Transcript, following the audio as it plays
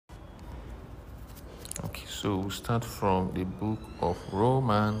Okay, so we'll start from the book of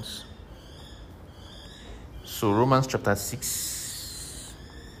Romans. So Romans chapter 6.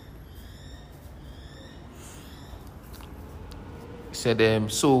 He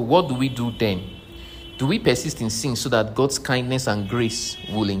said, so what do we do then? Do we persist in sin so that God's kindness and grace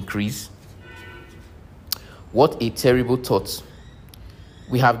will increase? What a terrible thought.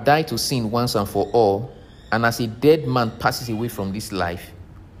 We have died to sin once and for all, and as a dead man passes away from this life,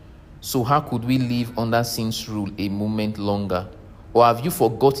 so how could we live under sin's rule a moment longer? Or have you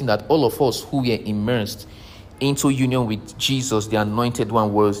forgotten that all of us who were immersed into union with Jesus, the Anointed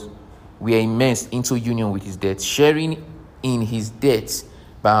One, we are immersed into union with his death? Sharing in his death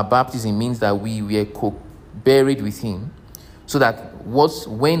by our baptism means that we were buried with him, so that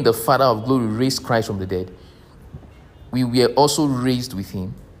when the Father of glory raised Christ from the dead, we were also raised with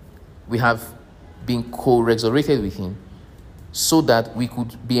him. We have been co-resurrected with him, so that we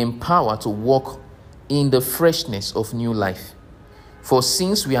could be empowered to walk in the freshness of new life. For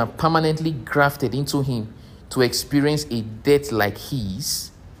since we are permanently grafted into him to experience a death like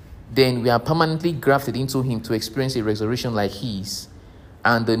his, then we are permanently grafted into him to experience a resurrection like his,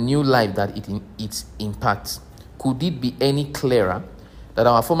 and the new life that it impacts. Could it be any clearer that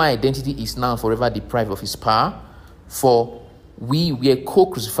our former identity is now forever deprived of his power? For we were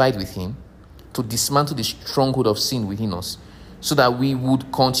co-crucified with him to dismantle the stronghold of sin within us, so that we would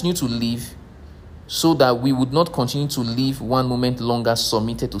not continue to live one moment longer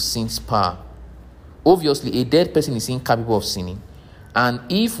submitted to sin's power. Obviously, a dead person is incapable of sinning. And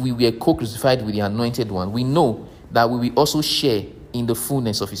if we were co-crucified with the Anointed One, we know that we will also share in the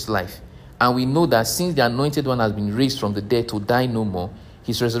fullness of his life. And we know that since the Anointed One has been raised from the dead to die no more,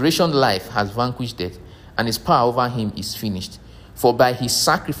 his resurrection life has vanquished death, and his power over him is finished. For by his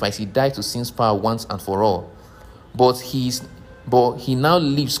sacrifice he died to sin's power once and for all. But he now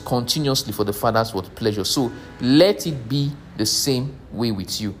lives continuously for the Father's pleasure. So let it be the same way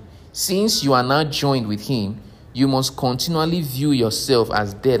with you. Since you are now joined with him, you must continually view yourself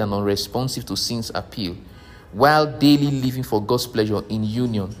as dead and unresponsive to sin's appeal, while daily living for God's pleasure in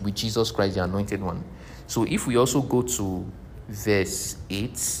union with Jesus Christ, the Anointed One. So if we also go to verse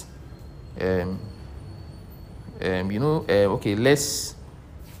 8,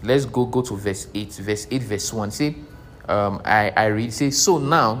 let's go to verse 8. Verse 8, verse 1. Say, I read, say, so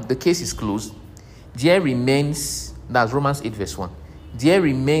now the case is closed. There remains, that's Romans 8, verse 1. There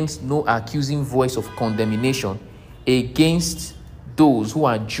remains no accusing voice of condemnation against those who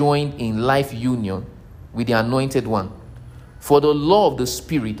are joined in life union with the Anointed One. For the law of the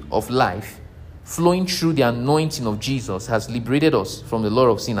Spirit of life, flowing through the anointing of Jesus, has liberated us from the law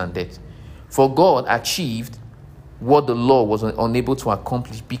of sin and death. For God achieved what the law was unable to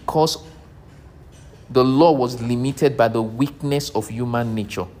accomplish, because the law was limited by the weakness of human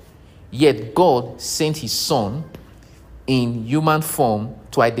nature. Yet God sent his Son in human form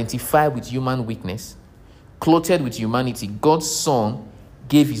to identify with human weakness. Clothed with humanity, God's Son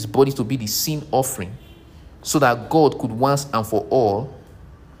gave his body to be the sin offering, so that God could once and for all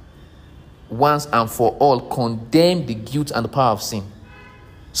condemn the guilt and the power of sin.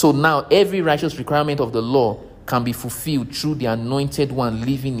 So now every righteous requirement of the law can be fulfilled through the Anointed One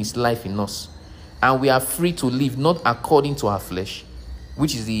living his life in us. And we are free to live not according to our flesh,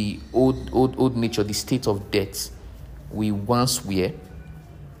 which is the old nature, the state of death we once were,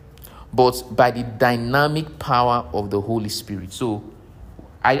 but by the dynamic power of the Holy Spirit. So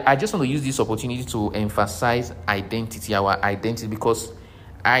I just want to use this opportunity to emphasize our identity, because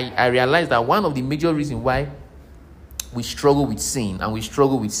I realize that one of the major reasons why we struggle with sin, and we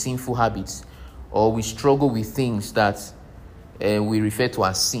struggle with sinful habits, or we struggle with things that we refer to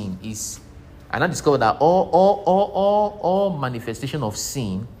as sin, is, and I discovered that all manifestation of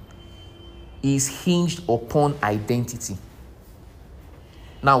sin is hinged upon identity.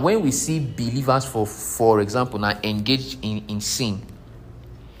 Now, when we see believers, for example, now engaged in sin,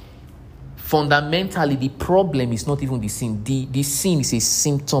 fundamentally the problem is not even the sin. The sin is a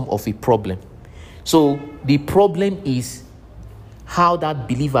symptom of a problem. So the problem is how that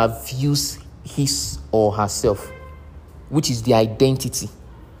believer views his or herself, which is the identity.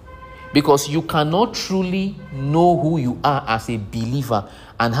 Because you cannot truly know who you are as a believer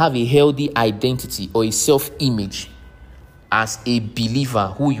and have a healthy identity or a self-image as a believer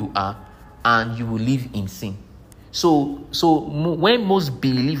who you are, and you will live in sin. So when most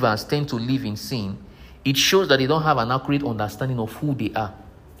believers tend to live in sin, it shows that they don't have an accurate understanding of who they are.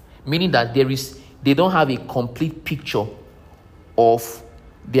 Meaning that they don't have a complete picture of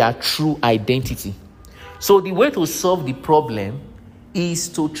their true identity. So the way to solve the problem is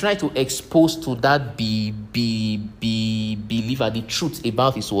to try to expose to that believer the truth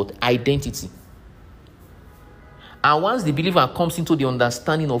about his identity. And once the believer comes into the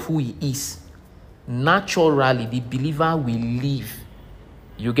understanding of who he is, naturally the believer will live,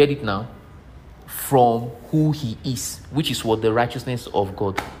 you get it now, from who he is, which is what the righteousness of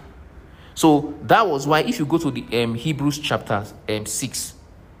God. So that was why, if you go to the Hebrews chapter 6,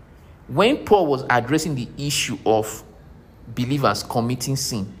 when Paul was addressing the issue of believers committing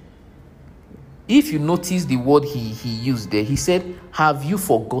sin, if you notice the word he used there, he said, have you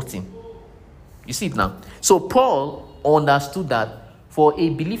forgotten? You see it now. So Paul understood that for a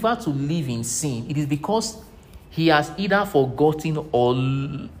believer to live in sin, it is because he has either forgotten or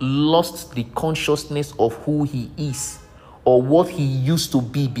lost the consciousness of who he is or what he used to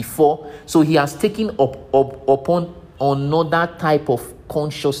be before. So he has taken upon another type of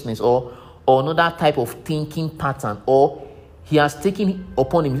consciousness or another type of thinking pattern, or he has taken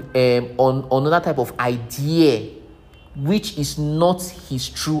upon him on another type of idea which is not his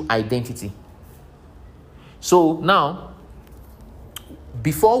true identity. So now,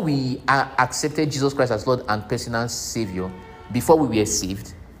 before we accepted Jesus Christ as Lord and personal Savior, before we were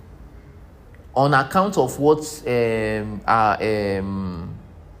saved, on account of what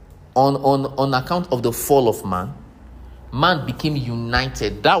on account of the fall of man became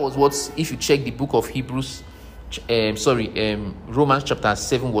united. That was what, if you check the book of Hebrews, Romans chapter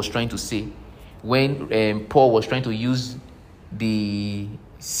 7 was trying to say, when Paul was trying to use the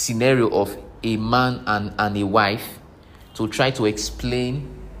scenario of a man and a wife to try to explain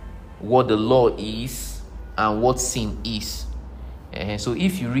what the law is and what sin is. So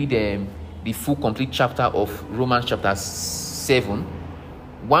if you read the full complete chapter of Romans chapter 7,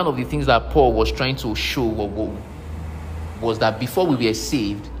 one of the things that Paul was trying to show was that before we were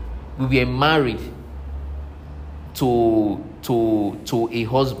saved, we were married to a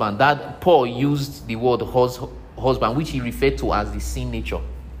husband. That Paul used the word husband, which he referred to as the sin nature.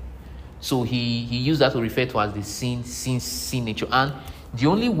 So he used that to refer to as the sin nature. And the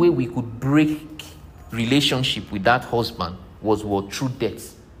only way we could break relationship with that husband was what? Through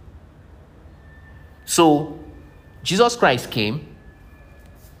death. So Jesus Christ came,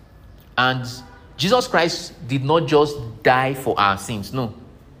 and Jesus Christ did not just die for our sins. No.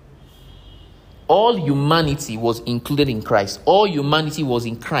 All humanity was included in Christ. All humanity was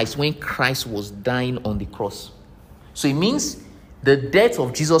in Christ when Christ was dying on the cross. So it means the death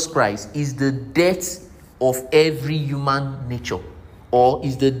of Jesus Christ is the death of every human nature, or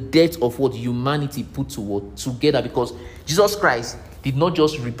is the death of what humanity put together, because Jesus Christ did not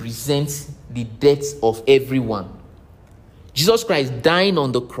just represent the death of everyone. Jesus Christ dying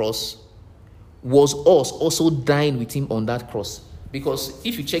on the cross was us also dying with him on that cross. Because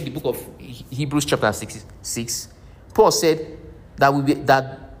if you check the book of Hebrews chapter 6, Paul said that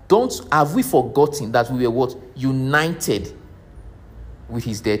have we forgotten that we were what? United with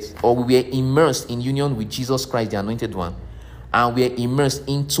his death, or we were immersed in union with Jesus Christ, the anointed one, and we are immersed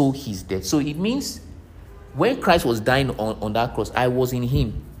into his death. So it means when Christ was dying on that cross, I was in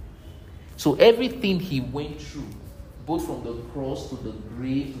him. So everything he went through, both from the cross to the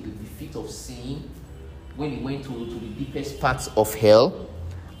grave to the defeat of sin, when he went to the deepest parts of hell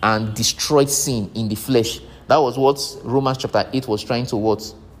and destroyed sin in the flesh, that was what Romans chapter 8 was trying to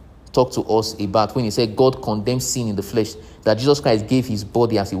talk to us about, when he said God condemned sin in the flesh, that Jesus Christ gave his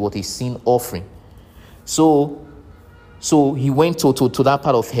body as a sin offering. So he went to that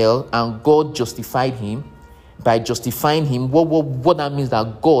part of hell, and God justified him. By justifying him, what that means,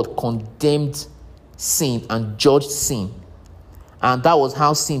 that God condemned sin and judged sin, and that was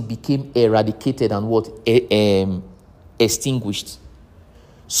how sin became eradicated and extinguished.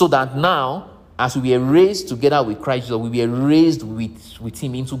 So that now, as we were raised together with Christ, we were raised with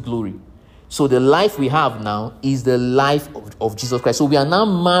him into glory. So the life we have now is the life of Jesus Christ. So we are now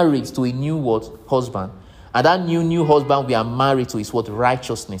married to a new husband. And that new husband we are married to is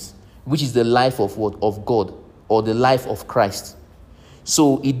righteousness, which is the life of God, or the life of Christ.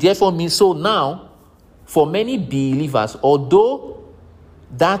 So it therefore means, so now, for many believers, although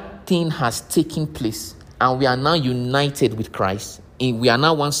that thing has taken place and we are now united with Christ, we are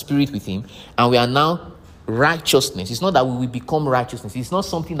now one spirit with him, and we are now righteousness. It's not that we will become righteousness. It's not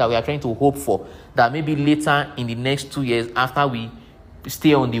something that we are trying to hope for, that maybe later in the next 2 years, after we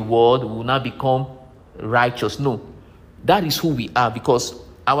stay on the world, we will now become righteous. No, that is who we are, because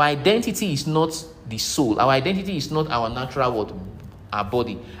our identity is not the soul. Our identity is not our natural our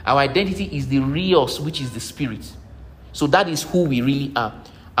body. Our identity is the Rios, which is the spirit. So that is who we really are.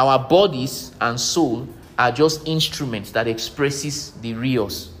 Our bodies and soul are just instruments that expresses the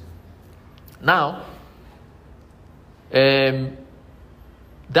Rios. Now, that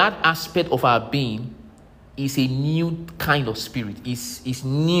aspect of our being is a new kind of spirit. It's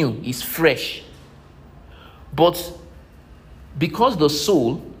new, it's fresh. But because the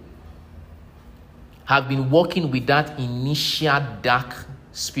soul have been working with that initial dark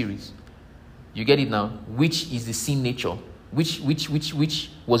spirit. You get it now? Which is the sin nature, which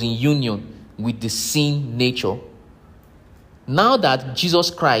was in union with the sin nature. Now that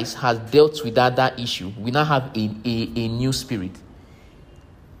Jesus Christ has dealt with that issue, we now have a new spirit.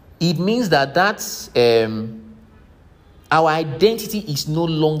 It means that our identity is no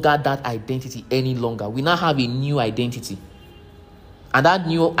longer that identity any longer. We now have a new identity. And that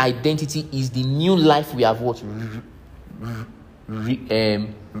new identity is the new life we have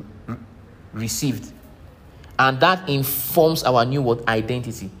received. And that informs our new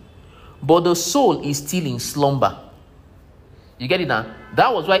identity. But the soul is still in slumber. You get it now?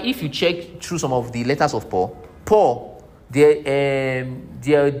 That was why if you check through some of the letters of Paul, there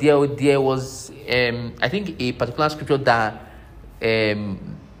was I think a particular scripture that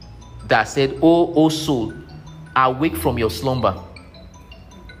said, "O soul, awake from your slumber."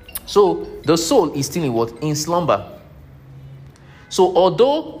 So the soul is still in what? In slumber. So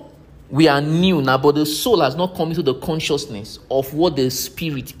although we are new now, but the soul has not come into the consciousness of what the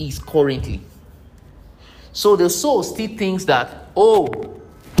spirit is currently. So the soul still thinks that,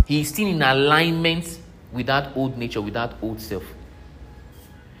 he's still in alignment with that old nature, with that old self.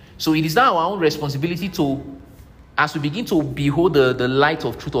 So it is now our own responsibility to, as we begin to behold the light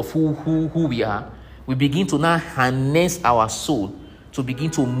of truth of who we are, we begin to now harness our soul to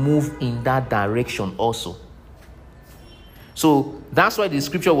begin to move in that direction also. So that's why the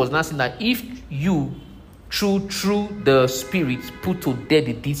scripture was not saying that if you through the spirit put to death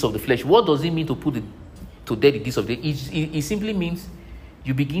the deeds of the flesh. What does it mean to put to death the deeds of the flesh? It simply means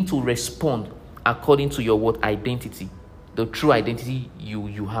you begin to respond according to your identity, the true identity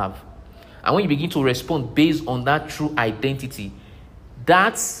you have. And when you begin to respond based on that true identity,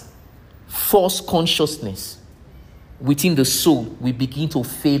 that's false consciousness within the soul will begin to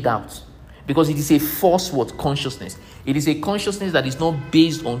fade out, because it is a false consciousness. It is a consciousness that is not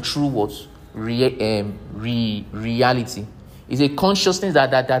based on true reality. It's a consciousnness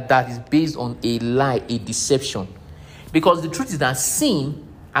that is based on a lie, a deception. Because the truth is that sin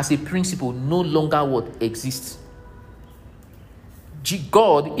as a principle no longer exists.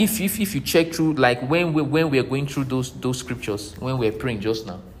 God, if you check through, like when we are going through those scriptures, when we are praying just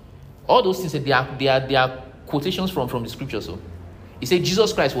now, all those things, they are quotations from the scriptures. So he said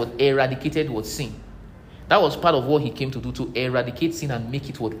Jesus Christ eradicated sin. That was part of what he came to do, to eradicate sin and make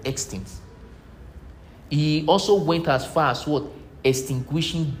it extinct. He also went as far as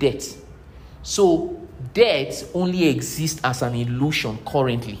extinguishing death. So death only exists as an illusion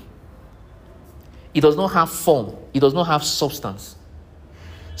currently. It does not have form. It does not have substance.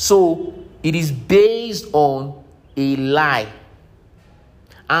 So it is based on a lie.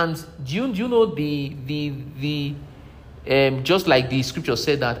 And do you know the just like the scripture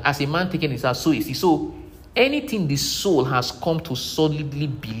said that as a man taken his house, so is he. So anything the soul has come to solidly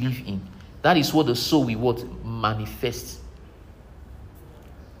believe in, that is what the soul will manifest.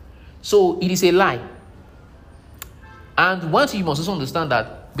 So it is a lie. And once you must also understand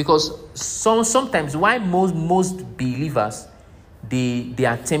that, because sometimes why most believers they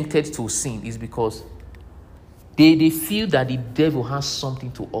are tempted to sin is because they feel that the devil has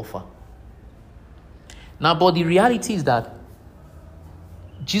something to offer. Now, but the reality is that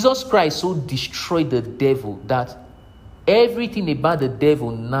Jesus Christ so destroyed the devil that everything about the devil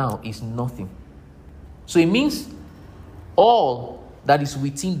now is nothing. So it means all that is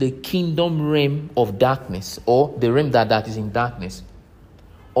within the kingdom realm of darkness, or the realm that is in darkness,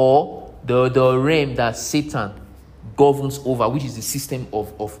 or the realm that Satan governs over, which is the system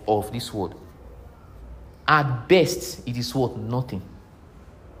of this world. At best, it is nothing.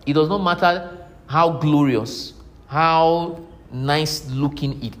 It does not matter how glorious, how nice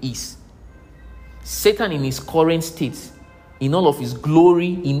looking it is. Satan in his current state, in all of his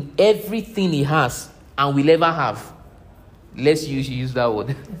glory, in everything he has and will ever have, let's use that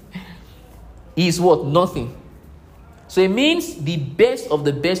word, he is nothing. So it means the best of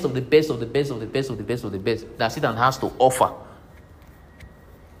the best of the best of the best of the best of the best of the best that Satan has to offer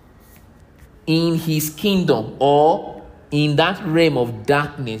in his kingdom, or in that realm of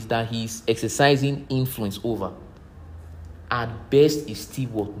darkness that he's exercising influence over, at best is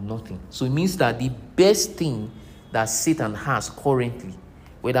still nothing. So it means that the best thing that Satan has currently,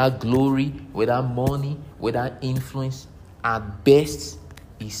 whether glory, whether money, whether influence, at best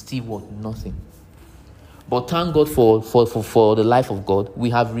is still nothing. But thank God for the life of God. We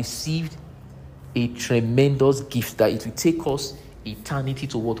have received a tremendous gift that it will take us eternity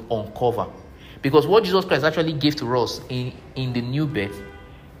to uncover. Because what Jesus Christ actually gave to us in the new birth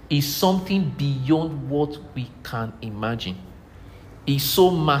is something beyond what we can imagine. is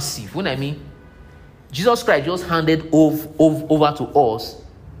so massive. When I mean, Jesus Christ just handed over to us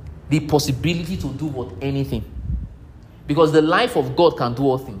the possibility to do what? Anything. Because the life of God can do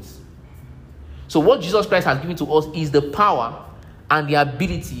all things. So what Jesus Christ has given to us is the power and the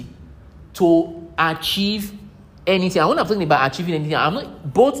ability to achieve anything. And when I'm talking about achieving anything, I'm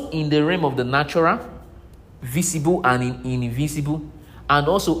not both in the realm of the natural, visible and invisible, and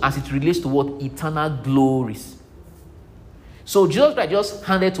also as it relates to what? Eternal glories. So Jesus Christ just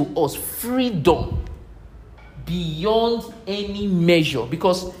handed to us freedom beyond any measure,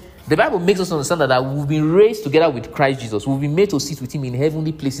 because the Bible makes us understand that we've been raised together with Christ Jesus. We've been made to sit with him in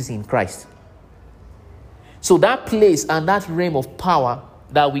heavenly places in Christ. So that place and that realm of power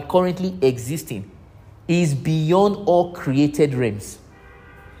that we currently exist in is beyond all created realms.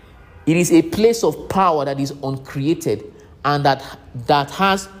 It is a place of power that is uncreated and that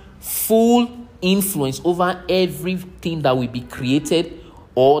has full influence over everything that will be created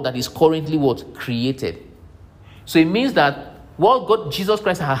or that is currently what? Created. So it means that what God, Jesus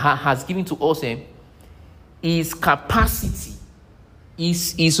Christ has given to us is capacity,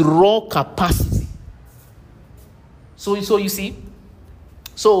 is raw capacity. So you see,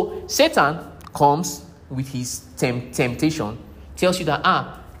 so Satan comes with his temptation, tells you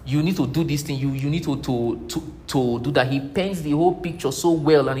that you need to do this thing, you need to do that. He paints the whole picture so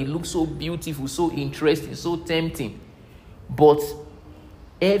well, and it looks so beautiful, so interesting, so tempting. But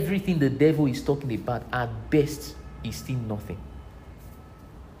everything the devil is talking about at best is still nothing.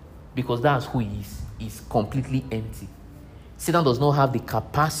 Because that's who he is. He's completely empty. Satan does not have the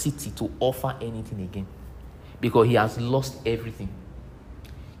capacity to offer anything again, because he has lost everything.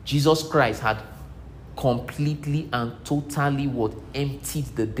 Jesus Christ had completely and totally emptied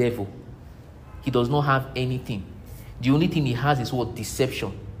the devil. He does not have anything. The only thing he has is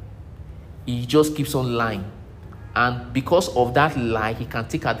deception. He just keeps on lying. And because of that lie, he can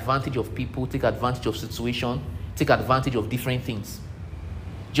take advantage of people, take advantage of situation, take advantage of different things.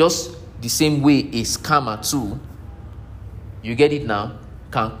 Just the same way a scammer too, you get it now,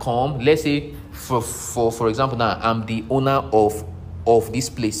 can come. Let's say for example, now I'm the owner of this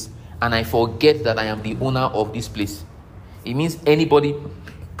place, and I forget that I am the owner of this place. It means anybody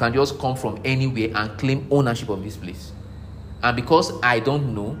can just come from anywhere and claim ownership of this place. And because I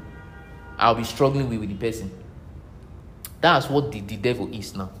don't know, I'll be struggling with the person. That's what the devil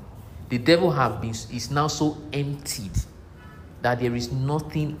is now. The devil is now so emptied that there is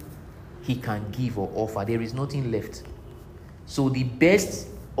nothing he can give or offer. There is nothing left. So the best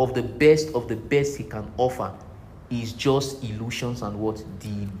of the best of the best he can offer is just illusions and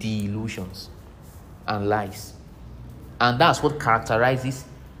the illusions and lies. And that's what characterizes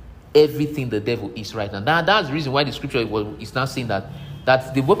everything the devil is right now. That's the reason why the scripture is now saying that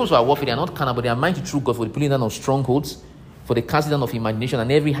the weapons of our warfare, they are not carnal, but they are mighty through God for the pulling down of strongholds, for the casting down of imagination, and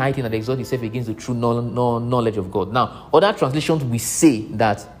every high thing that exalts itself against the true knowledge of God. Now, other translations will say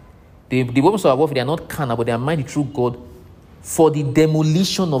that the weapons of our warfare, they are not carnal, but they are mighty through God for the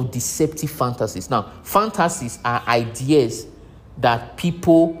demolition of deceptive fantasies. Now, fantasies are ideas that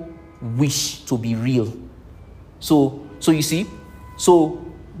people wish to be real. So you see,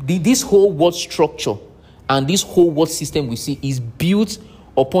 this whole word structure and this whole word system we see is built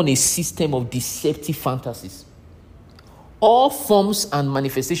upon a system of deceptive fantasies. All forms and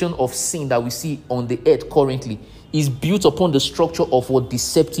manifestation of sin that we see on the earth currently is built upon the structure of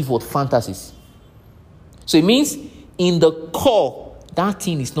deceptive fantasies. So it means in the core, that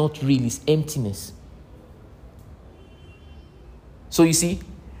thing is not real, it's emptiness. So you see,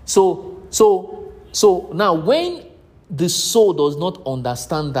 so now when the soul does not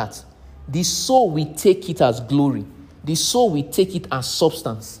understand that, the soul will take it as glory. The soul will take it as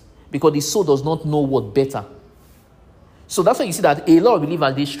substance, because the soul does not know what better. So that's why you see that a lot of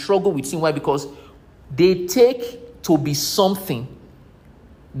believers, they struggle with sin. Why? Because they take to be something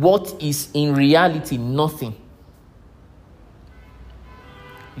what is in reality nothing.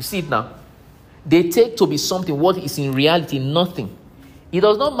 You see it now? They take to be something what is in reality nothing. It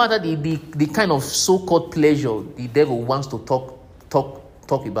does not matter the kind of so-called pleasure the devil wants to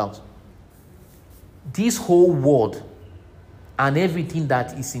talk about. This whole world and everything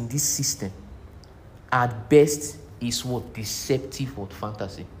that is in this system, at best, is deceptive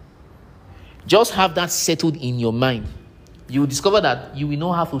fantasy. Just have that settled in your mind. You will discover that you will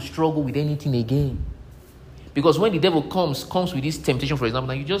not have to struggle with anything again. Because when the devil comes with this temptation, for example,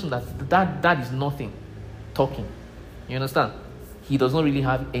 now you just know that is nothing talking. You understand? He does not really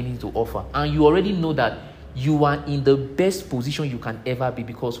have anything to offer. And you already know that you are in the best position you can ever be,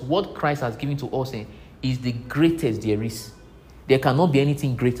 because what Christ has given to us is the greatest there is. There cannot be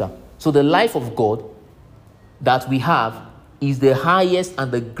anything greater. So the life of God that we have is the highest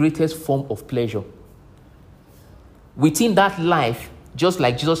and the greatest form of pleasure. Within that life, just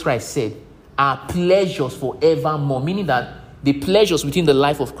like Jesus Christ said, are pleasures forevermore, meaning that the pleasures within the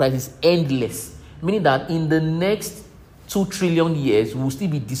life of Christ is endless, meaning that in the next 2 trillion years, we will still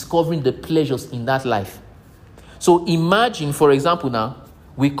be discovering the pleasures in that life. So imagine, for example, now,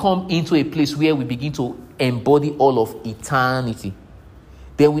 we come into a place where we begin to embody all of eternity.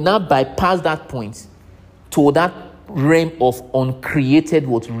 Then we now bypass that point to that realm of uncreated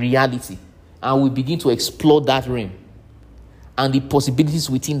reality, and we begin to explore that realm and the possibilities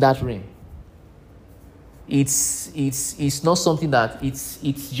within that realm. It's not something that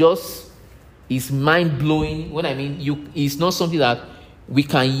it's mind-blowing. When I mean it's not something that we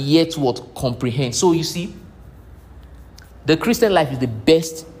can yet comprehend. So you see, the Christian life is the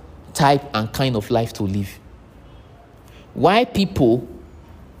best type and kind of life to live. Why people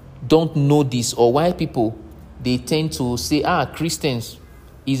don't know this, or why people they tend to say Christians,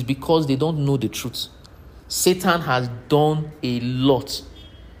 is because they don't know the truth. Satan has done a lot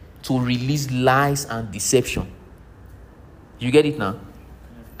to release lies and deception. You get it now?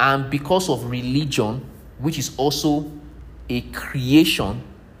 And because of religion, which is also a creation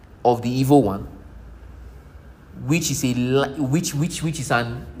of the evil one, which is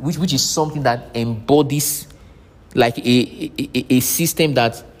something that embodies, like a system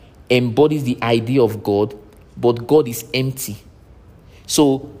that embodies the idea of God, but God is empty.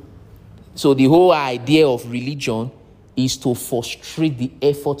 So the whole idea of religion is to frustrate the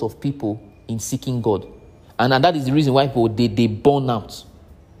effort of people in seeking God. And that is the reason why people, they burn out.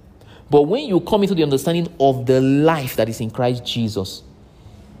 But when you come into the understanding of the life that is in Christ Jesus,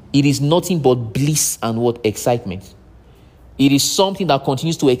 it is nothing but bliss and excitement. It is something that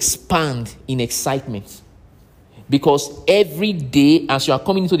continues to expand in excitement. Because every day, as you are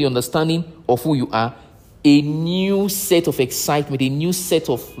coming into the understanding of who you are, a new set of excitement, a new set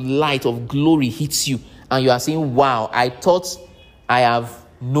of light, of glory hits you. And you are saying, wow, I thought I have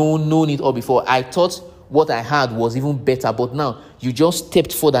known it all before. I thought what I had was even better. But now, you just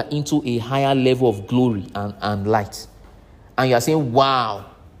stepped further into a higher level of glory and light. And you are saying, wow.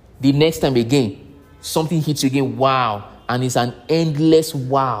 The next time again, something hits you again, wow. And it's an endless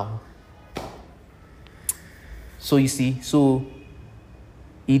wow. So you see,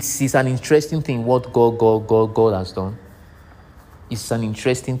 it's an interesting thing what God has done. It's an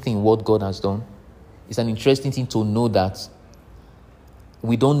interesting thing what God has done. It's an interesting thing to know that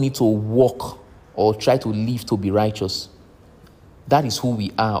we don't need to walk or try to live to be righteous. That is who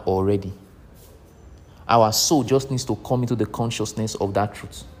we are already. Our soul just needs to come into the consciousness of that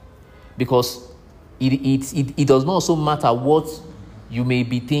truth. Because it does not also matter what you may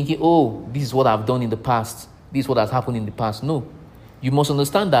be thinking, this is what I've done in the past. This is what has happened in the past. No. You must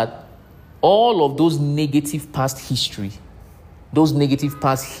understand that all of those negative past history, those negative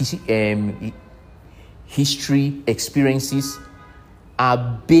past history experiences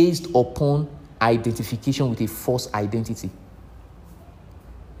are based upon identification with a false identity.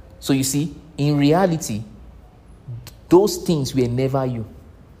 So you see, in reality, those things were never you.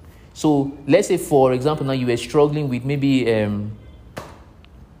 So let's say, for example, now you were struggling with maybe,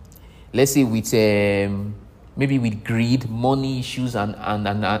 maybe with greed, money issues,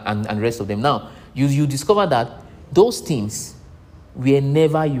 and rest of them. Now, you discover that those things were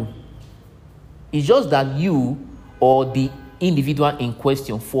never you. It's just that you or the individual in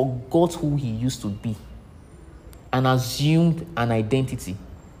question forgot who he used to be and assumed an identity.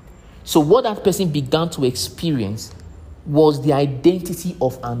 So what that person began to experience was the identity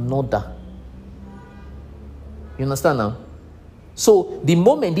of another. You understand now? So the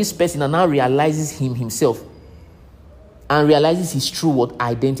moment this person now realizes himself and realizes his true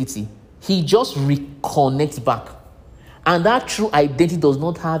identity, he just reconnects back. And that true identity does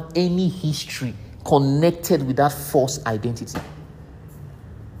not have any history connected with that false identity.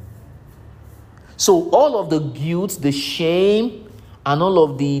 So all of the guilt, the shame, and all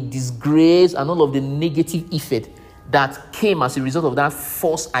of the disgrace, and all of the negative effect that came as a result of that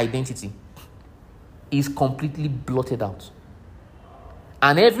false identity is completely blotted out.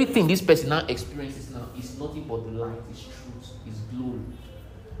 And everything this person now experiences now is nothing but the light, is truth, is glory.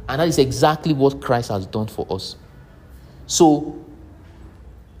 And that is exactly what Christ has done for us. So,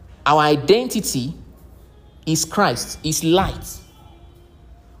 our identity is Christ, is light.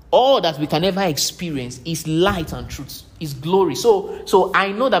 All that we can ever experience is light and truth, is glory. So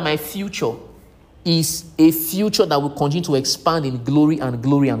I know that my future is a future that will continue to expand in glory and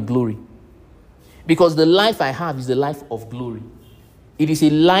glory and glory. Because the life I have is the life of glory. It is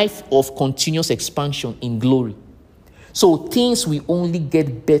a life of continuous expansion in glory. So things will only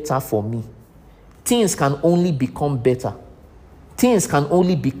get better for me. Things can only become better. things can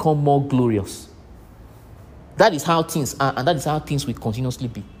only become more glorious. That is how things are, and that is how things will continuously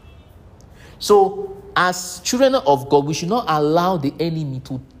be. So, as children of God, we should not allow the enemy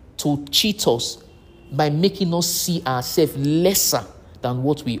to cheat us by making us see ourselves lesser than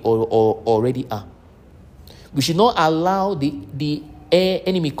what we already are. We should not allow the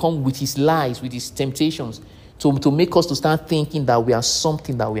enemy come with his lies, with his temptations, to make us to start thinking that we are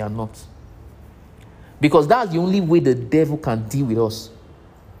something that we are not. Because that's the only way the devil can deal with us.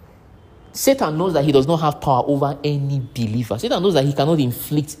 Satan knows that he does not have power over any believer. Satan knows that he cannot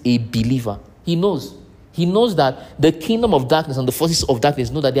inflict a believer. He knows. He knows that the kingdom of darkness and the forces of darkness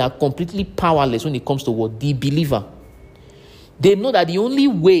know that they are completely powerless when it comes to what? The believer. They know that the only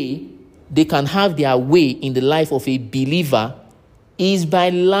way they can have their way in the life of a believer is by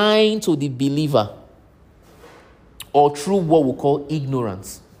lying to the believer, or through what we call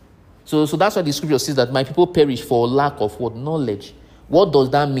ignorance. So that's why the scripture says that my people perish for lack of what? Knowledge. What does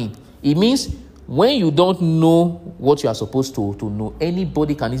that mean? It means when you don't know what you are supposed to know,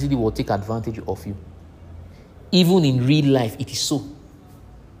 anybody can easily take advantage of you. Even in real life, it is so.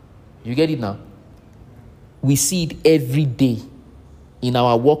 You get it now? We see it every day in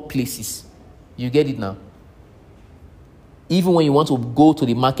our workplaces. You get it now? Even when you want to go to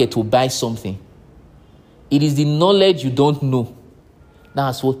the market to buy something, it is the knowledge you don't know.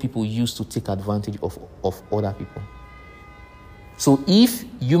 That's what people use to take advantage of other people. So if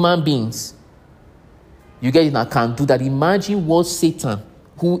human beings, you get it now, can do that, imagine what Satan,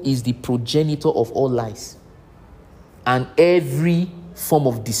 who is the progenitor of all lies, and every form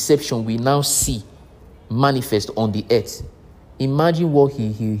of deception we now see manifest on the earth. Imagine what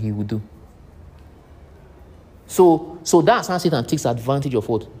he would do. So that's how Satan takes advantage of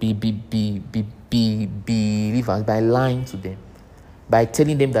what? Believers, by lying to them, by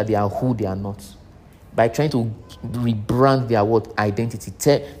telling them that they are who they are not, by trying to rebrand their identity,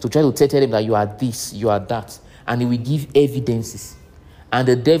 to try to tell them that you are this, you are that, and he will give evidences. And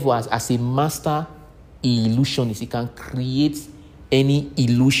the devil, as a master illusionist, he can create any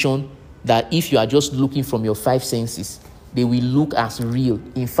illusion that if you are just looking from your five senses, they will look as real.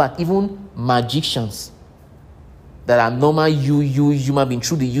 In fact, even magicians that are normal human beings,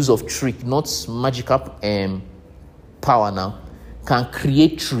 through the use of trick, not magical power now, can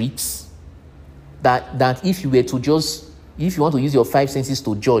create tricks that if you were to if you want to use your five senses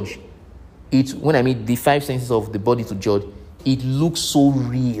to judge it, when I mean the five senses of the body to judge, it looks so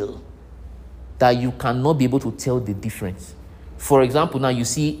real that you cannot be able to tell the difference. For example, now you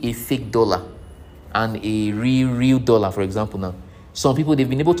see a fake dollar and a real dollar, for example. Now, some people, they've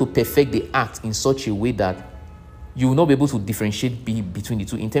been able to perfect the act in such a way that you will not be able to differentiate between the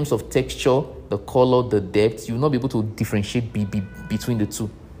two. In terms of texture, the color, the depth, you will not be able to differentiate between the two.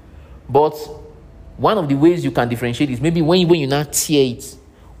 But one of the ways you can differentiate is maybe when you now tear it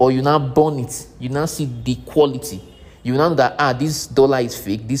or you now burn it, you now see the quality. You now know that, this dollar is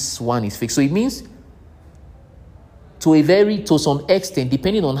fake, this one is fake. So it means to some extent,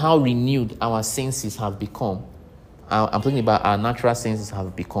 depending on how renewed our senses have become, I'm talking about our natural senses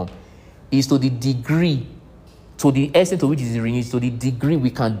have become, is to the degree, to the extent to which it is renewed, to the degree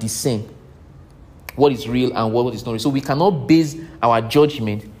we can discern what is real and what is not real. So we cannot base our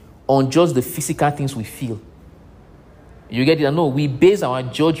judgment on just the physical things we feel. You get it? No, we base our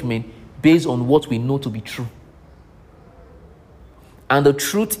judgment based on what we know to be true. And the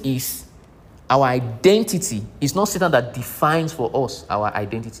truth is, our identity is not Satan that defines for us our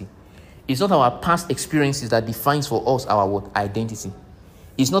identity. It's not our past experiences that defines for us our identity.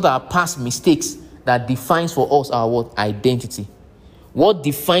 It's not our past mistakes that defines for us our identity. What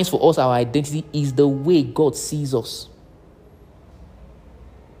defines for us our identity is the way God sees us.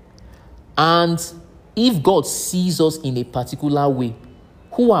 And if God sees us in a particular way,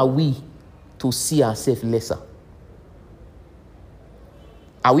 who are we to see ourselves lesser?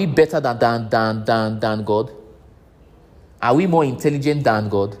 Are we better than God? Are we more intelligent than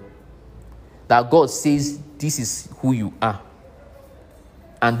God? That God says, this is who you are,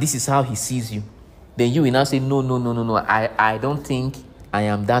 and this is how he sees you. Then you will now say, no, I don't think I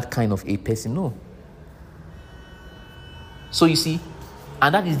am that kind of a person. No. So you see,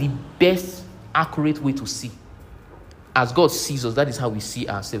 and that is the best accurate way to see. As God sees us, that is how we see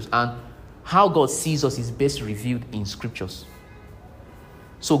ourselves. And how God sees us is best revealed in scriptures.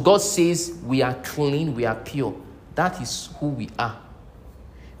 So God says we are clean, we are pure. That is who we are.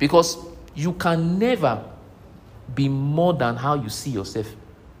 Because you can never be more than how you see yourself.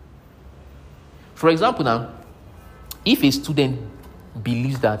 For example now, if a student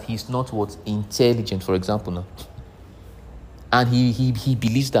believes that he's not intelligent, for example now, and he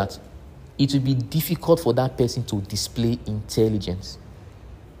believes that, it will be difficult for that person to display intelligence.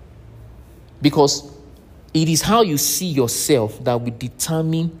 Because it is how you see yourself that will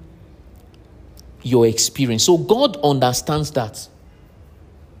determine your experience. So God understands that.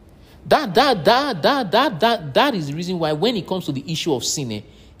 That is the reason why when it comes to the issue of sin,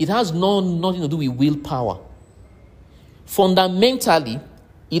 it has nothing to do with willpower. Fundamentally,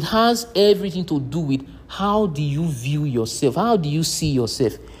 it has everything to do with how do you view yourself? How do you see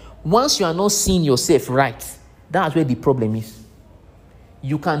yourself? Once you are not seeing yourself right, that's where the problem is.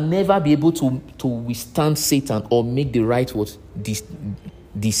 You can never be able to withstand Satan or make the right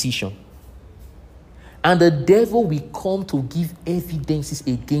decision. And the devil will come to give evidences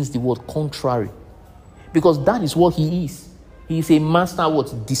against the word contrary. Because that is what he is. He is a master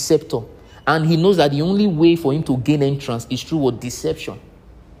deceptor. And he knows that the only way for him to gain entrance is through deception.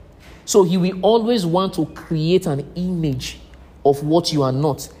 So he will always want to create an image of what you are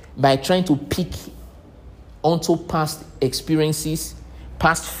not by trying to pick onto past experiences,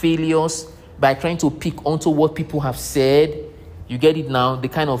 past failures, by trying to pick onto what people have said. You get it now? The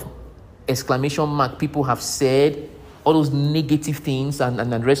kind of exclamation mark people have said, all those negative things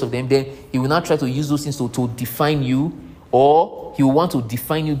and the rest of them. Then he will not try to use those things to define you, or he will want to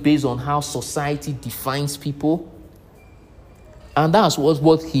define you based on how society defines people. And that's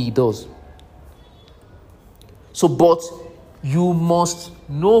what he does. So, but you must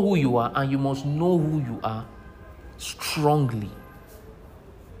know who you are, and you must know who you are strongly.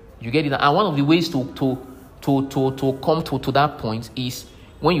 You get it? And one of the ways to come to that point is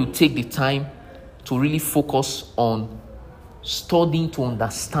when you take the time to really focus on studying to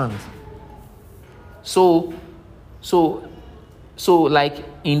understand. So like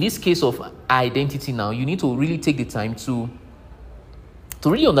in this case of identity now, you need to really take the time to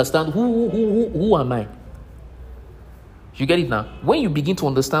really understand who am I? You get it now? When you begin to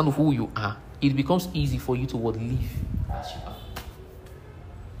understand who you are, it becomes easy for you to live as you are.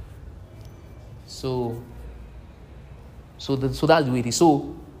 So that's the way it is.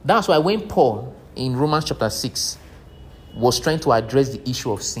 So that's why when Paul in Romans chapter 6 was trying to address the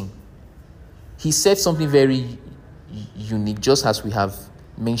issue of sin, he said something very unique, just as we have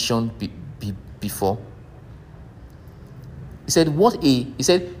mentioned before. He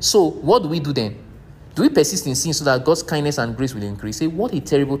said, so what do we do then? Do we persist in sin so that God's kindness and grace will increase? He said, what a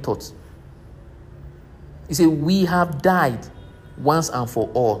terrible thought. He said, we have died once and for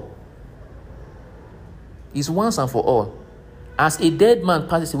all. It's once and for all. As a dead man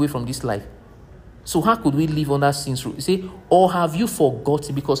passes away from this life, so how could we live under sin's rule? He said, or have you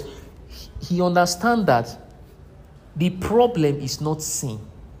forgotten? Because he understands that the problem is not sin.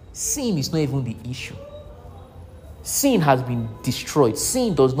 Sin is not even the issue. Sin has been destroyed.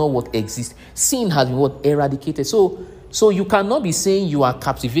 Sin does not exist. Sin has been eradicated. So you cannot be saying you are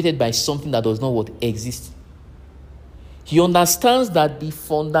captivated by something that does not exist. He understands that the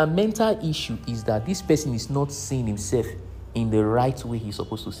fundamental issue is that this person is not seeing himself in the right way he's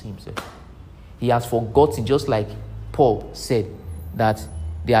supposed to see himself. He has forgotten, just like Paul said, that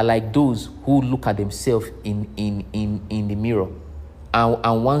they are like those who look at themselves in the mirror,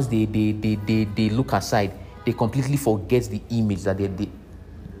 and once they look aside, they completely forget the image that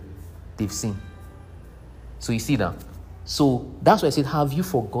they've seen. So you see that? So that's why I said, have you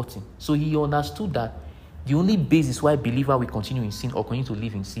forgotten? So he understood that the only basis why believer will continue in sin or continue to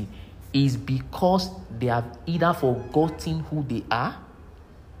live in sin is because they have either forgotten who they are,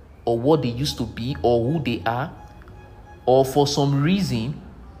 or what they used to be, or who they are, or for some reason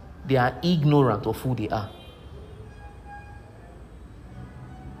they are ignorant of who they are,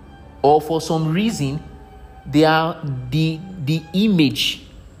 or for some reason they are the image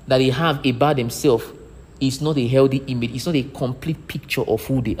that they have about themselves is not a healthy image. It's not a complete picture of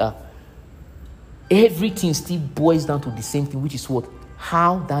who they are. Everything still boils down to the same thing, which is what?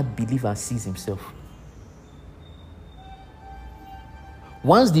 How that believer sees himself.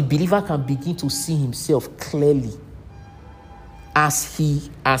 Once the believer can begin to see himself clearly as he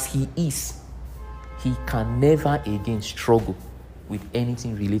is, he can never again struggle with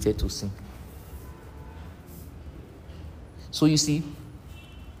anything related to sin. So you see,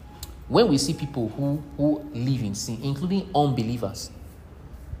 when we see people who live in sin, including unbelievers,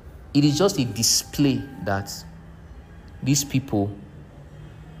 it is just a display that these people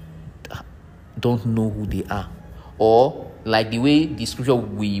don't know who they are. Or like the way the scripture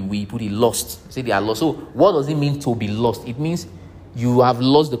we put it, lost. Say they are lost. So what does it mean to be lost? It means you have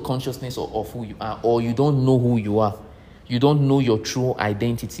lost the consciousness of who you are, or you don't know who you are. You don't know your true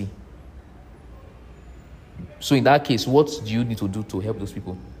identity. So in that case, what do you need to do to help those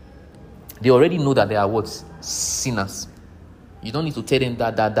people? They already know that they are what? Sinners. You don't need to tell them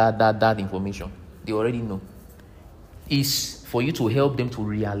that information. They already know. It's for you to help them to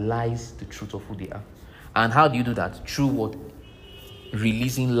realize the truth of who they are. And how do you do that? Through what?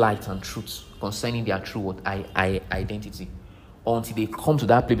 Releasing light and truth concerning their true what? Identity. Until they come to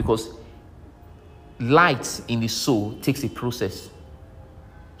that place, because light in the soul takes a process.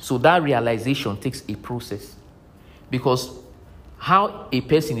 So that realization takes a process. Because how a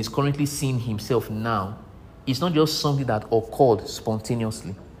person is currently seeing himself now is not just something that occurred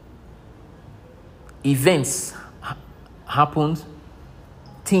spontaneously. Events happened,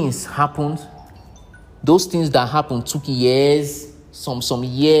 things happened. Those things that happened took years, some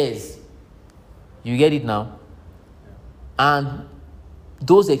years. You get it now? And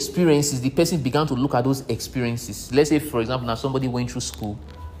those experiences, the person began to look at those experiences. Let's say, for example, now somebody went through school.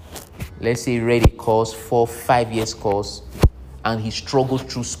 Let's say read a course, 4-5 years course, and he struggled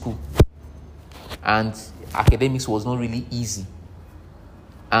through school. And academics was not really easy.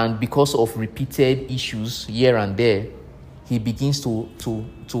 And because of repeated issues here and there, he begins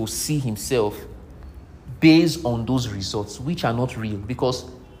to see himself based on those results, which are not real. Because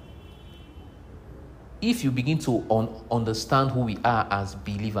if you begin to understand who we are as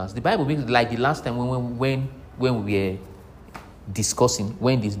believers, the Bible makes it like the last time when we were discussing,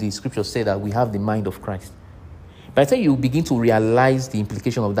 when the scripture said that we have the mind of Christ. By the time you begin to realize the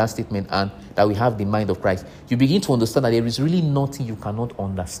implication of that statement and that we have the mind of Christ, you begin to understand that there is really nothing you cannot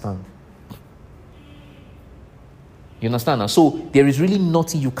understand. You understand now? So there is really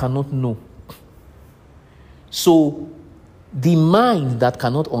nothing you cannot know. So the mind that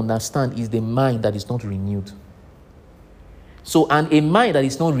cannot understand is the mind that is not renewed. So, and a mind that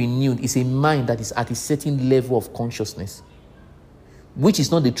is not renewed is a mind that is at a certain level of consciousness, which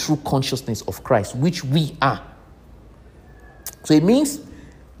is not the true consciousness of Christ, which we are. So it means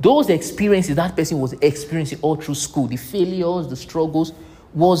those experiences that person was experiencing all through school, the failures, the struggles,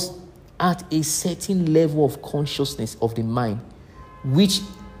 was at a certain level of consciousness of the mind, which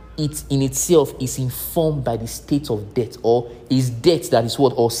it in itself is informed by the state of death, or is death that is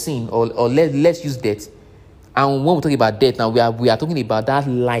what, or sin, or let's use death. And when we talk about death now, we are talking about that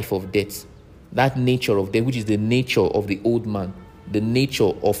life of death, that nature of death, which is the nature of the old man, the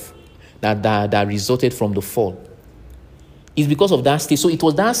nature of that resulted from the fall. It's because of that state. So it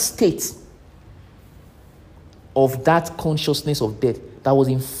was that state of that consciousness of death that was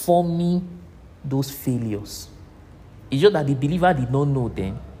informing those failures. It's just that the believer did not know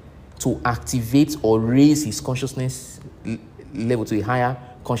then to activate or raise his consciousness level to a higher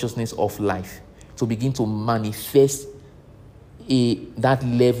consciousness of life, to begin to manifest that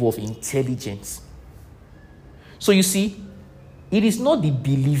level of intelligence. So you see, it is not the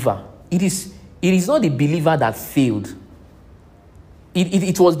believer. It is not the believer that failed.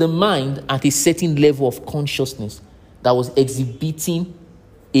 It was the mind at a certain level of consciousness that was exhibiting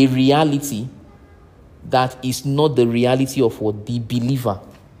a reality that is not the reality of what the believer.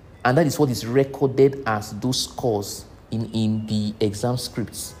 And that is what is recorded as those scores in the exam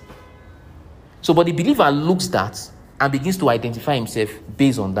scripts. So, but the believer looks that and begins to identify himself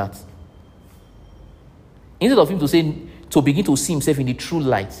based on that. Instead of him to begin to see himself in the true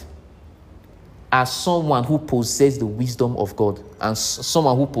light as someone who possesses the wisdom of God and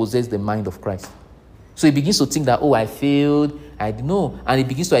someone who possesses the mind of Christ. So he begins to think that, I failed, I didn't know. And he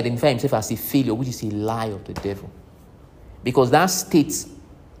begins to identify himself as a failure, which is a lie of the devil. Because that state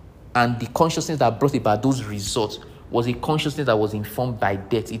and the consciousness that brought about those results was a consciousness that was informed by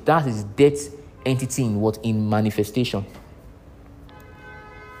death. That is death entity in manifestation.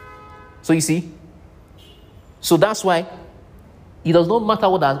 So you see? So that's why it does not matter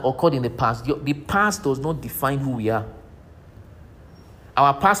what has occurred in the past. The past does not define who we are.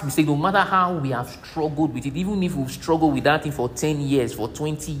 Our past mistake, no matter how we have struggled with it, even if we've struggled with that thing for 10 years, for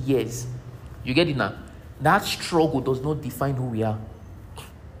 20 years, you get it now? That struggle does not define who we are.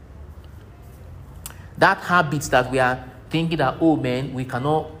 That habit that we are thinking that, we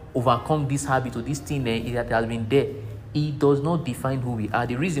cannot overcome this habit or this thing that has been there, it does not define who we are.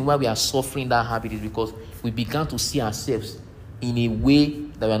 The reason why we are suffering that habit is because we began to see ourselves in a way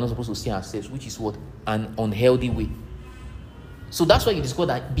that we are not supposed to see ourselves, which is what? An unhealthy way. So that's why you discover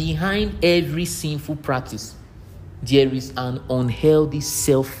that behind every sinful practice, there is an unhealthy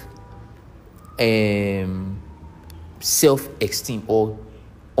self-esteem or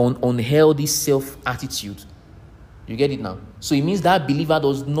unhealthy self-attitude. You get it now? So it means that believer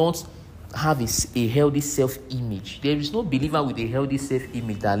does not have a healthy self-image. There is no believer with a healthy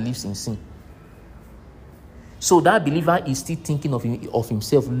self-image that lives in sin. So that believer is still thinking of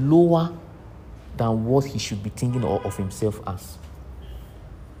himself lower than what he should be thinking of himself as.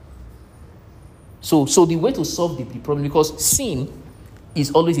 So the way to solve the problem, because sin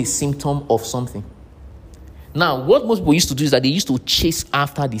is always a symptom of something. Now, what most people used to do is that they used to chase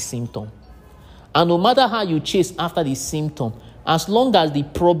after the symptom. And no matter how you chase after the symptom, as long as the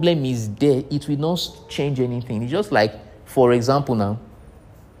problem is there, it will not change anything. It's just like, for example now,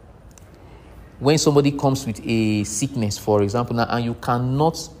 when somebody comes with a sickness, for example now, and you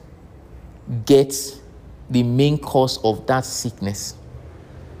cannot get the main cause of that sickness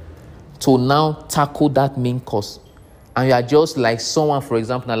to now tackle that main cause, and you are just like someone, for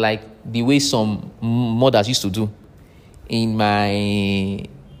example now, like the way some mothers used to do in my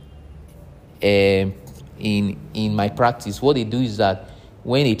in my practice. What they do is that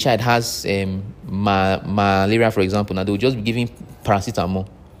when a child has malaria, for example, now they will just be giving paracetamol.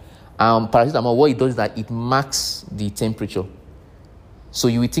 Paracetamol, what it does is that it marks the temperature. So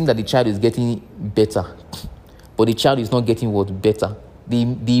you would think that the child is getting better, but the child is not getting what better.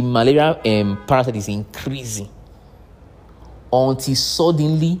 The malaria parasite is increasing until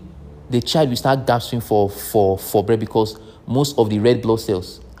suddenly the child will start gasping for breath, because most of the red blood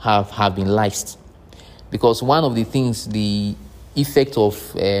cells have been lysed. Because one of the things, the effect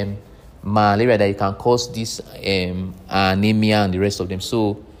of malaria, that it can cause this anemia and the rest of them.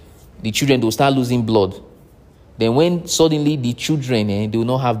 So the children will start losing blood. Then when suddenly the children they will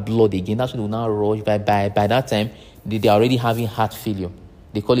not have blood again, that's when they will now rush. By that time, they are already having heart failure.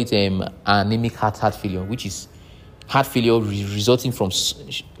 They call it anemic heart failure, which is heart failure resulting from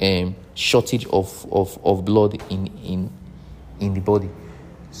shortage of blood in the body.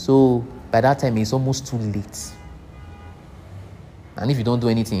 So by that time, it's almost too late. And if you don't do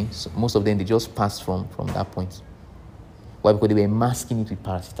anything, most of them, they just pass from that point. Why? Because they were masking it with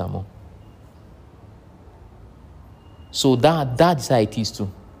paracetamol. So that's how it is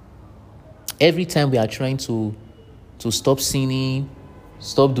too. Every time we are trying to stop sinning,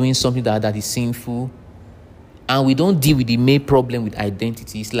 stop doing something that is sinful, and we don't deal with the main problem with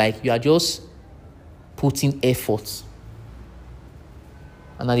identity, it's like you are just putting effort.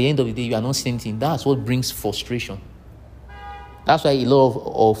 And at the end of the day, you are not seeing anything. That's what brings frustration. That's why a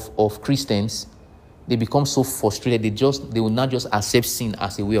lot of Christians, they become so frustrated. They will not just accept sin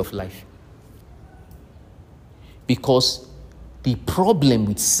as a way of life. Because the problem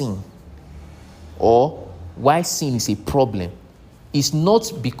with sin, or why sin is a problem, is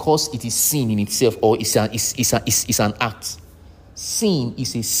not because it is sin in itself, or it's an act. Sin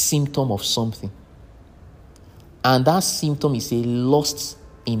is a symptom of something. And that symptom is a loss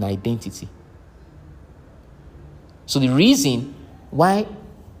in identity. So the reason why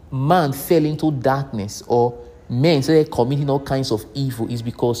man fell into darkness, or men started committing all kinds of evil, is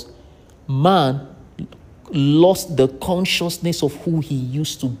because man lost the consciousness of who he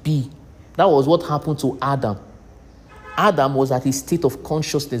used to be. That was what happened to Adam. Adam was at his state of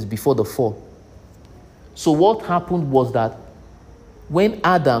consciousness before the fall. So what happened was that when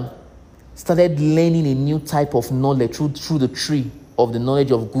Adam started learning a new type of knowledge through the tree of the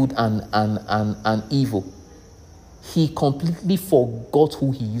knowledge of good and evil, he completely forgot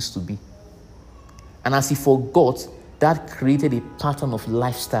who he used to be. And as he forgot, that created a pattern of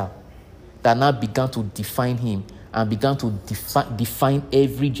lifestyle that now began to define him, and began to define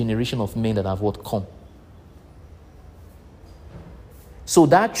every generation of men that have come. So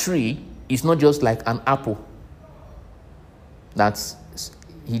that tree is not just like an apple that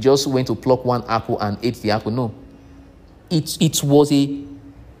he just went to pluck one apple and ate the apple. No. It was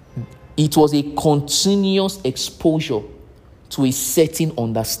a continuous exposure to a certain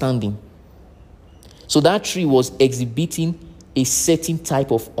understanding. So that tree was exhibiting a certain type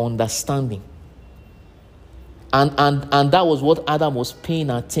of understanding. And that was what Adam was paying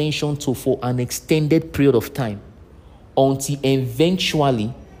attention to for an extended period of time, until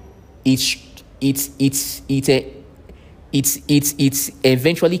eventually it's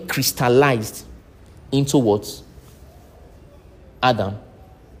eventually crystallized into what? Adam.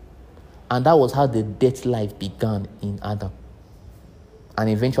 And that was how the death life began in Adam, and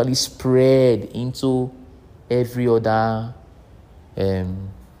eventually spread into every other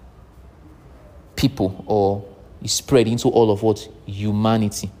people, or it spread into all of what?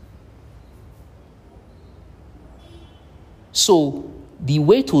 Humanity. So the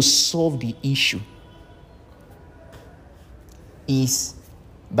way to solve the issue is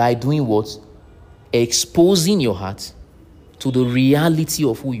by doing what? Exposing your heart to the reality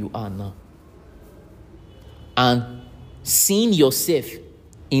of who you are now, and seeing yourself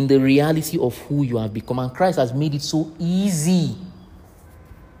in the reality of who you have become. And Christ has made it so easy.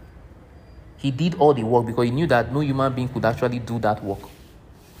 He did all the work because he knew that no human being could actually do that work.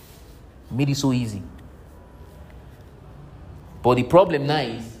 He made it so easy. But the problem now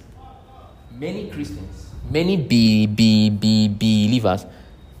is, many Christians, many believers,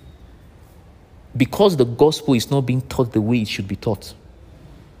 because the gospel is not being taught the way it should be taught,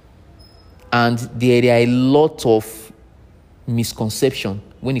 and there are a lot of misconception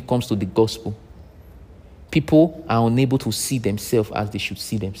when it comes to the gospel. People are unable to see themselves as they should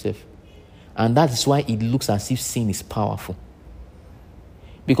see themselves. And that is why it looks as if sin is powerful.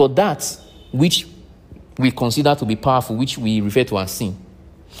 Because that which we consider to be powerful, which we refer to as sin,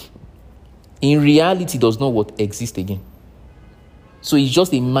 in reality does not what exist again. So it's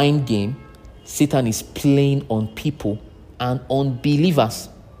just a mind game Satan is playing on people and on believers.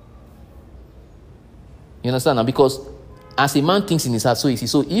 You understand now? Because as a man thinks in his heart, so is he.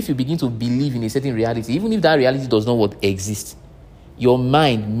 So if you begin to believe in a certain reality, even if that reality does not what exist, your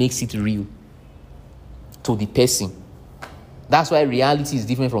mind makes it real to the person. That's why reality is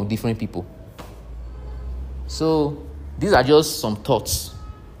different from different people. So these are just some thoughts.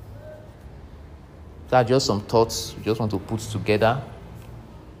 These are just some thoughts we just want to put together.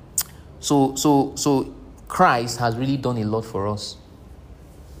 So Christ has really done a lot for us.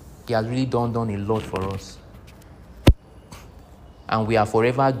 He has really done a lot for us. And we are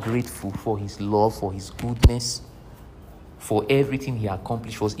forever grateful for his love, for his goodness, for everything he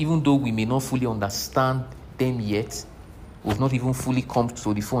accomplished for us. Even though we may not fully understand them yet, we've not even fully come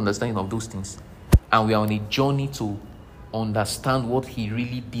to the full understanding of those things. And we are on a journey to understand what he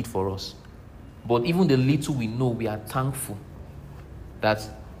really did for us. But even the little we know, we are thankful that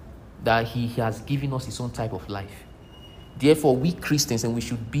he has given us his own type of life. Therefore, we Christians, and we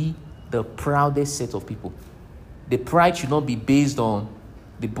should be the proudest set of people. The pride should not be based on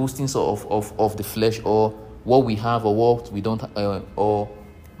the boastings of the flesh, or what we have or what we don't, or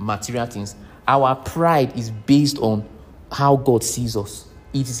material things. Our pride is based on how God sees us.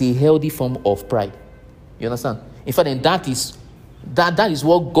 It is a healthy form of pride. You understand? In fact, and that is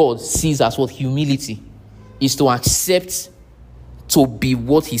what God sees as what humility is, to accept to be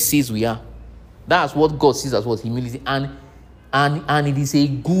what he says we are. That's what God sees as what humility, and it is a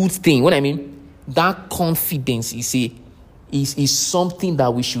good thing. What I mean, that confidence is something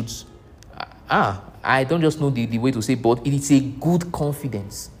that we should. I don't just know the way to say, but it is a good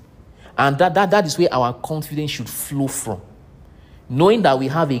confidence, and that is where our confidence should flow from, knowing that we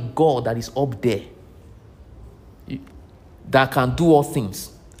have a God that is up there, that can do all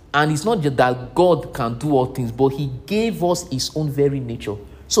things. And it's not just that God can do all things, but he gave us his own very nature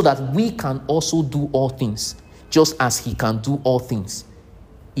so that we can also do all things, just as he can do all things.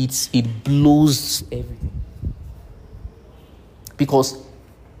 It blows everything. Because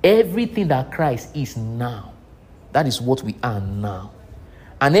everything that Christ is now, that is what we are now.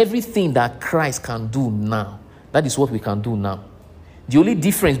 And everything that Christ can do now, that is what we can do now. The only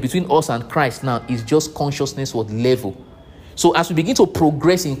difference between us and Christ now is just consciousness, what level. So as we begin to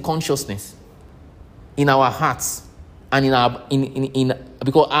progress in consciousness, in our hearts, and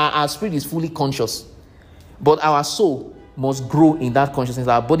because our spirit is fully conscious, but our soul must grow in that consciousness.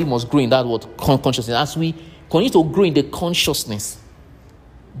 Our body must grow in that consciousness. As we continue to grow in the consciousness,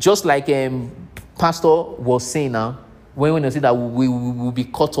 just like Pastor was saying now, when he said that we will be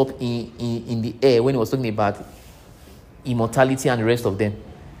caught up in the air, when he was talking about immortality and the rest of them.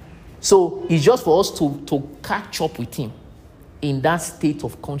 So it's just for us to catch up with him in that state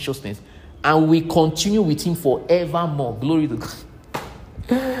of consciousness, and we continue with him forevermore. Glory to God.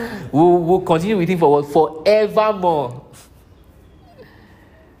 We'll continue with him forevermore.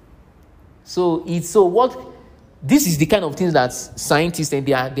 This is the kind of things that scientists, and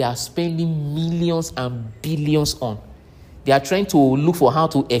they are spending millions and billions on. They are trying to look for how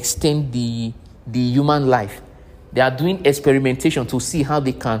to extend the human life. They are doing experimentation to see how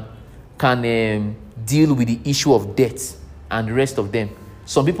they can deal with the issue of death and the rest of them.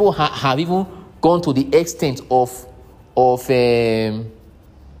 Some people have even gone to the extent of they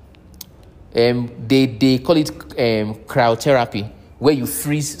call it cryotherapy, where you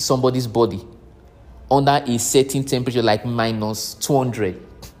freeze somebody's body under a certain temperature, like minus 200.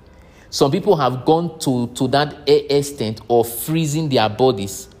 Some people have gone to that extent of freezing their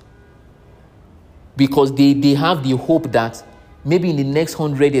bodies because they have the hope that maybe in the next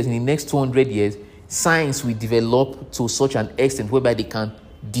 100 years, in the next 200 years, science will develop to such an extent whereby they can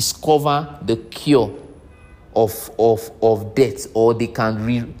discover the cure of death, or they can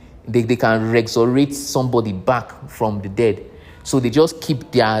resurrect somebody back from the dead. So they just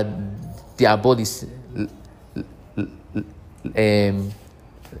keep their bodies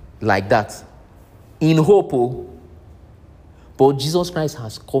like that in hope. But Jesus Christ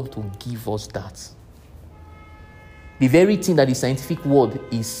has come to give us that. The very thing that the scientific world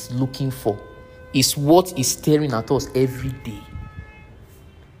is looking for is what is staring at us every day.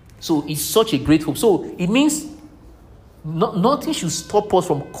 So it's such a great hope. So it means nothing should stop us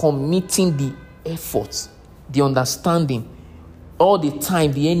from committing the effort, the understanding, all the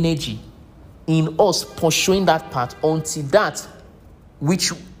time, the energy in us pursuing that path until that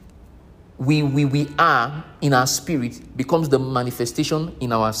which we are in our spirit becomes the manifestation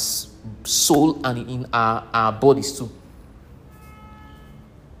in our soul and in our bodies too.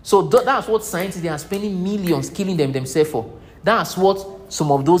 So that's what scientists, they are spending millions killing themselves for. That's what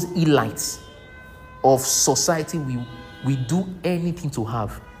some of those elites of society will do anything to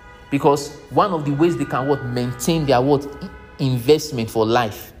have. Because one of the ways they can maintain their investment for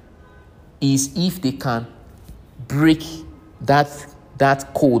life is if they can break that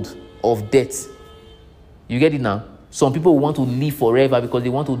code of death. You get it now? Some people want to live forever because they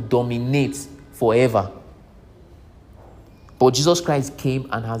want to dominate forever. But Jesus Christ came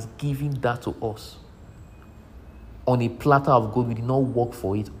and has given that to us on a platter of gold. We did not work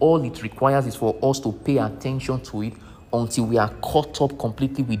for it. All it requires is for us to pay attention to it until we are caught up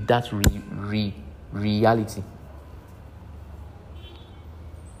completely with that reality.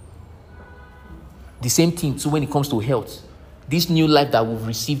 The same thing too when it comes to health. This new life that we've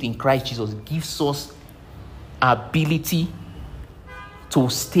received in Christ Jesus gives us ability to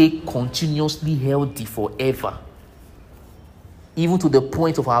stay continuously healthy forever, even to the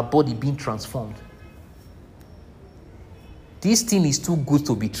point of our body being transformed. This thing is too good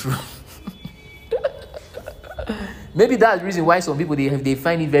to be true. Maybe that's the reason why some people they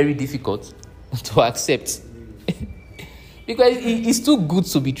find it very difficult to accept. Because it's too good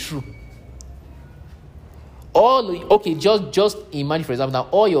to be true. Just imagine, for example, now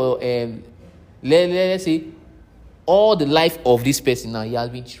all your let's say all the life of this person now, he has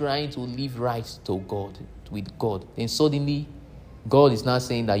been trying to live right to God, with God. Then suddenly God is now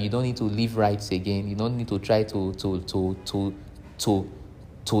saying that you don't need to live right again. You don't need to try to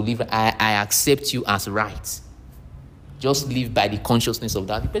live. I accept you as right. Just live by the consciousness of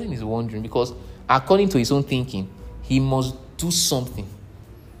that. The person is wondering because according to his own thinking, he must do something.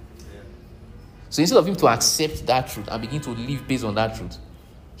 So instead of him to accept that truth and begin to live based on that truth,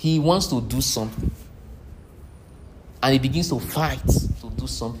 he wants to do something. And he begins to fight to do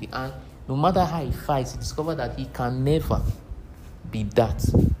something. And no matter how he fights, he discovers that he can never be that.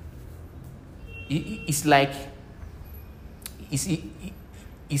 It's like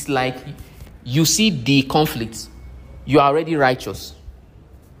you see the conflict. You are already righteous.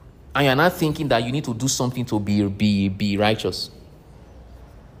 And you're not thinking that you need to do something to be righteous.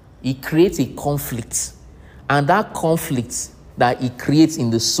 It creates a conflict. And that conflict that it creates in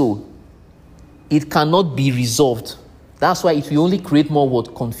the soul, it cannot be resolved. That's why it will only create more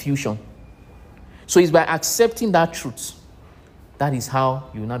confusion. So it's by accepting that truth. That is how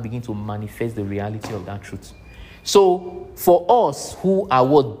you now begin to manifest the reality of that truth. So for us who are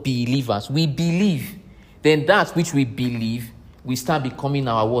believers, we believe. Then that which we believe, we start becoming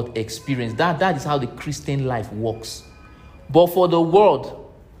our experience. That is how the Christian life works. But for the world,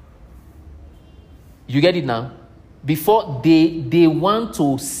 you get it now? Before they want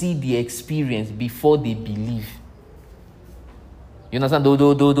to see the experience before they believe. You understand?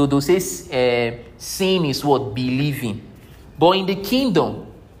 They'll say seeing is believing. But in the kingdom,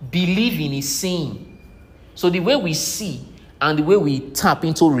 believing is seeing. So the way we see and the way we tap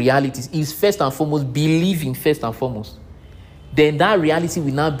into realities is first and foremost believing first and foremost. Then that reality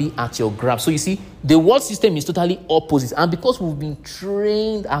will now be at your grasp. So you see, the world system is totally opposite. And because we've been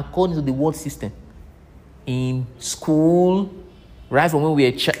trained according to the world system in school, right from when we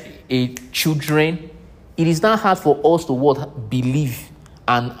are children, it is now hard for us to believe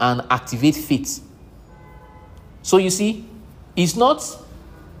and activate faith. So you see, it's not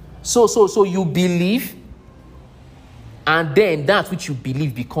so you believe, and then that which you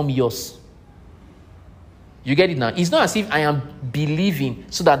believe become yours. You get it now? It's not as if I am believing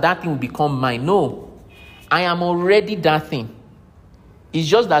so that thing will become mine. No, I am already that thing. It's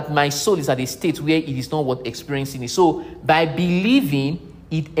just that my soul is at a state where it is not experiencing it. So by believing,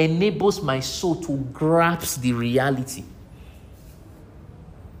 it enables my soul to grasp the reality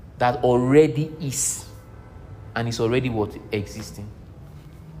that already is and is already existing.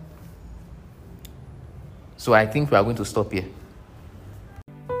 So I think we are going to stop here.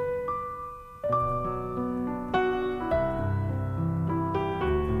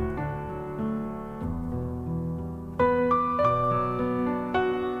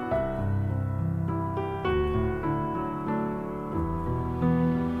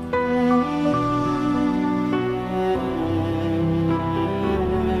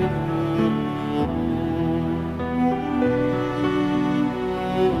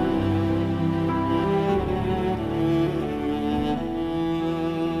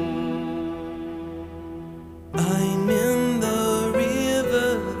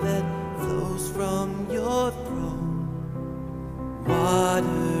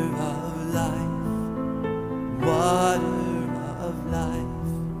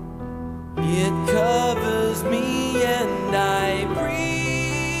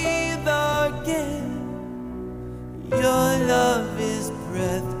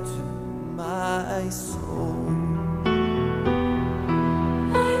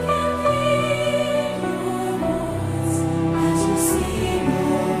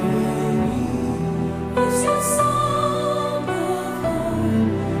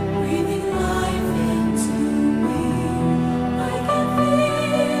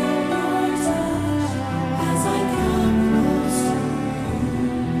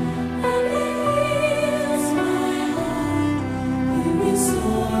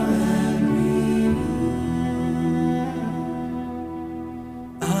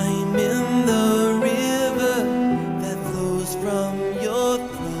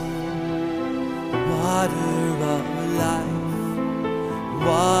 water